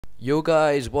Yo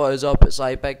guys, what is up? It's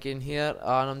ibigyin here,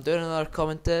 and I'm doing another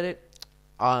commentary,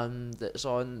 and it's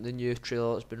on the new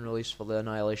trailer that's been released for the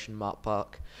Annihilation map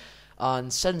pack.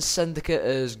 And since Syndicate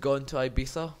is gone to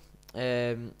Ibiza,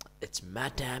 it's my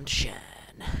time to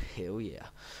shine. Hell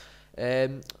yeah.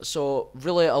 So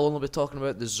really, I'll only be talking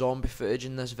about the zombie footage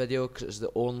in this video because it's the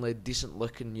only decent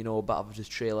looking, bit of the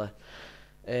trailer.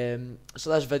 So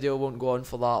this video won't go on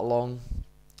for that long.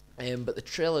 But the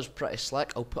trailer's pretty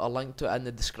slick. I'll put a link to it in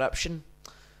the description.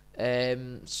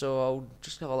 So I'll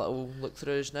just have a little look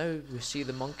through this now. We see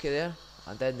the monkey there,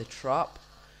 and then the trap.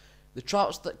 The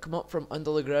traps that come up from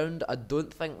under the ground, I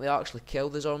don't think they actually kill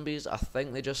the zombies. I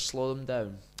think they just slow them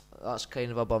down. That's kind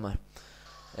of a bummer.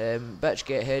 Bitch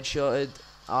get headshotted,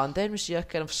 and then we see a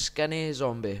kind of skinny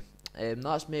zombie.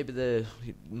 That's maybe the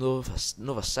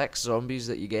Nova 6 zombies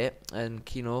that you get in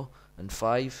Kino and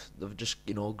 5. They've just,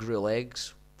 grew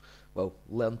legs. Well,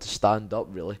 learn to stand up,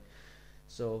 really.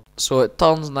 So it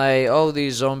turns night, all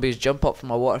these zombies jump up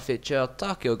from a water feature,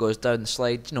 Takio goes down the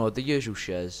slide, the usual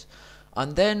shiz.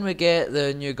 And then we get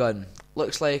the new gun.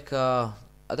 Looks like,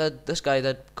 this guy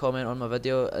did comment on my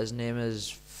video, his name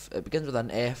is, it begins with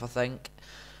an F, I think.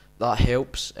 That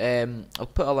helps. I'll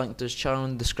put a link to his channel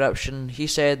in the description. He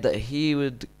said that he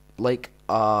would like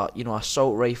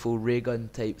assault rifle ray gun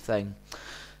type thing.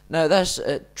 Now this,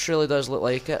 it truly does look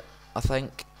like it, I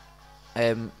think.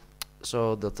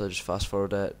 So they'll just fast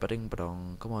forward it. Ba-ding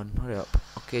ba-dong. Come on, hurry up.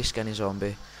 Okay, skinny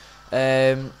zombie.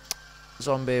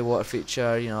 Zombie water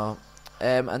feature,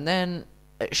 and then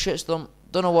it shoots them.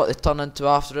 Don't know what they turn into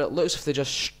after it. Looks if they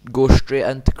just go straight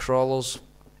into crawlers.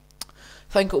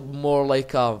 I think it'll be more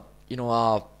like a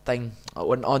thing,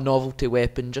 a novelty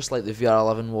weapon, just like the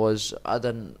VR11 was. I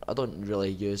don't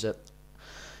really use it.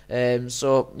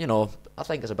 So I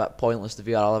think it's a bit pointless, the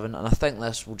VR11, and I think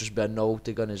this will just be a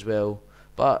novelty gun as well.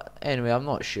 But anyway, I'm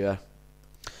not sure.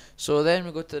 So then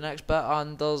we go to the next bit,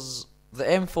 and there's the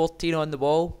M14 on the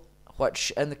wall,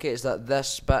 which indicates that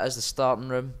this bit is the starting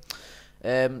room.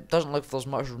 Doesn't look like there's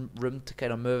much room to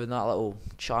kind of move in that little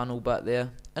channel bit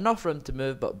there. Enough room to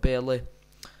move, but barely.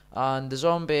 And the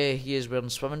zombie, he is wearing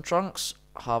swimming trunks.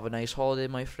 Have a nice holiday,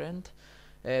 my friend.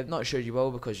 Not sure you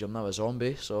will, because you're now a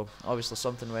zombie, so obviously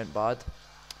something went bad.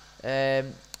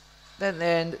 Then the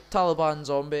end, Taliban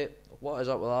zombie. What is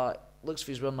up with that? Looks like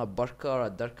he's wearing a burqa or a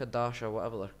dirka dash or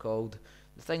whatever they're called.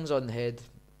 The thing's on the head.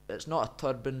 It's not a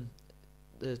turban.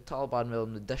 The Taliban wear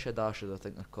them, the disha dashes I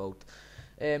think they're called.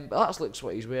 But that looks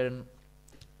what he's wearing.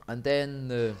 And then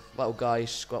the little guy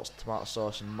squirts tomato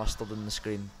sauce and mustard in the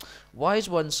screen. Wise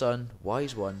one, son.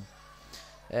 Wise one.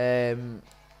 I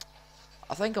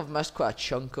think I've missed quite a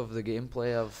chunk of the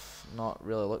gameplay. I've not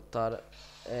really looked at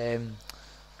it.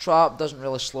 Trap doesn't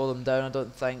really slow them down, I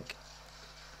don't think.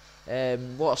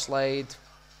 Water slide,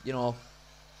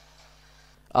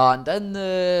 And in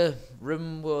the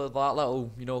room where that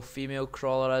little, female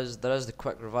crawler is, there is the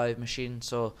quick revive machine.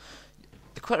 So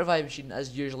the quick revive machine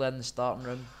is usually in the starting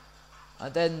room.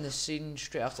 And then the scene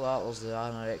straight after that, there's the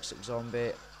anorexic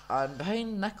zombie. And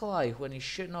behind Nikolai, when he's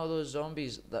shooting all those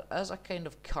zombies, there is a kind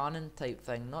of cannon type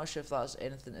thing. Not sure if that's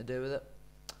anything to do with it.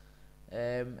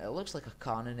 It looks like a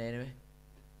cannon anyway.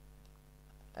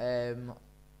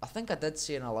 I think I did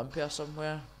see an Olympia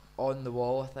somewhere on the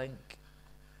wall, I think.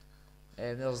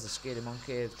 There's the scary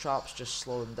monkey. The traps just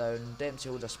slow them down. Dempsey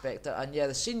holds a spectre. And yeah,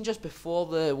 the scene just before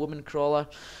the woman crawler,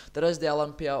 there is the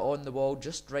Olympia on the wall,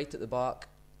 just right at the back.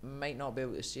 Might not be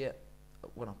able to see it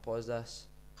when I pause this.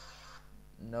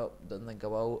 Nope, don't think I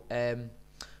will.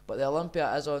 But the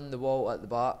Olympia is on the wall at the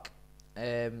back.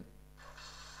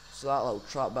 So that little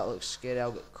trap bit looks scary.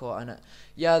 I'll get caught in it.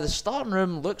 Yeah, the starting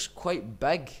room looks quite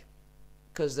big,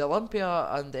 because the Olympia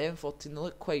and the M14, they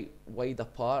look quite wide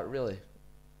apart, really.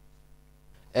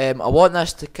 I want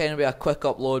this to kind of be a quick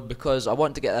upload, because I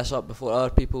want to get this up before other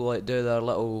people do their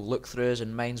little look-throughs,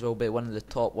 and mine will be one of the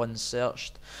top ones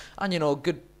searched. And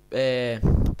good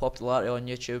popularity on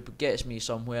YouTube gets me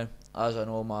somewhere, as I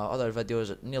know my other videos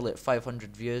are nearly at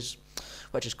 500 views,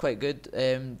 which is quite good.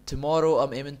 Tomorrow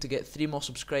I'm aiming to get 3 more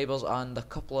subscribers and a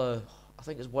couple of, I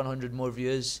think it's 100 more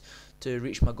views to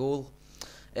reach my goal.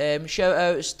 Shout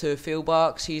outs to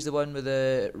Failbacks, he's the one with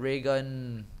the ray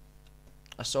gun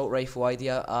assault rifle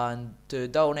idea, and to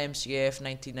Dalton MCF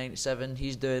 1997,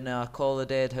 he's doing Call of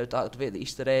the Dead, how to activate the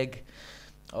Easter egg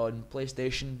on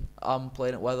PlayStation. I'm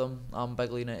playing it with him. I'm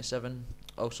Bigley97,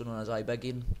 also known as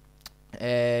ibigyin.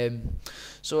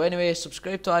 So anyway,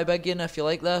 subscribe to ibigyin if you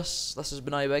like this. This has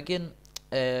been ibigyin.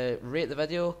 Rate the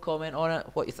video, comment on it,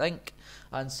 what you think,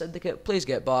 and Syndicate, please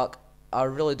get back. I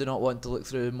really do not want to look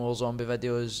through more zombie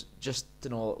videos. Just to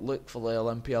look for the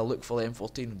Olympia, look for the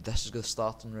M14. This is the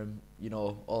starting room.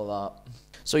 All that.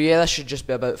 So yeah, this should just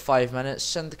be about 5 minutes.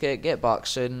 Syndicate, get back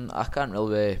soon. I can't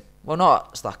really. Well,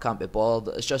 not that I can't be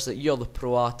bothered. It's just that you're the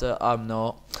pro at it. I'm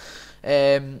not.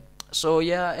 So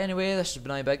yeah, anyway, this has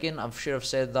been iBigyin. I'm sure I've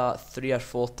said that 3 or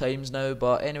 4 times now,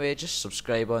 but anyway, just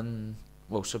subscribe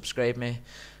me.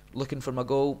 Looking for my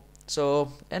goal.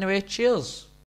 So anyway, cheers.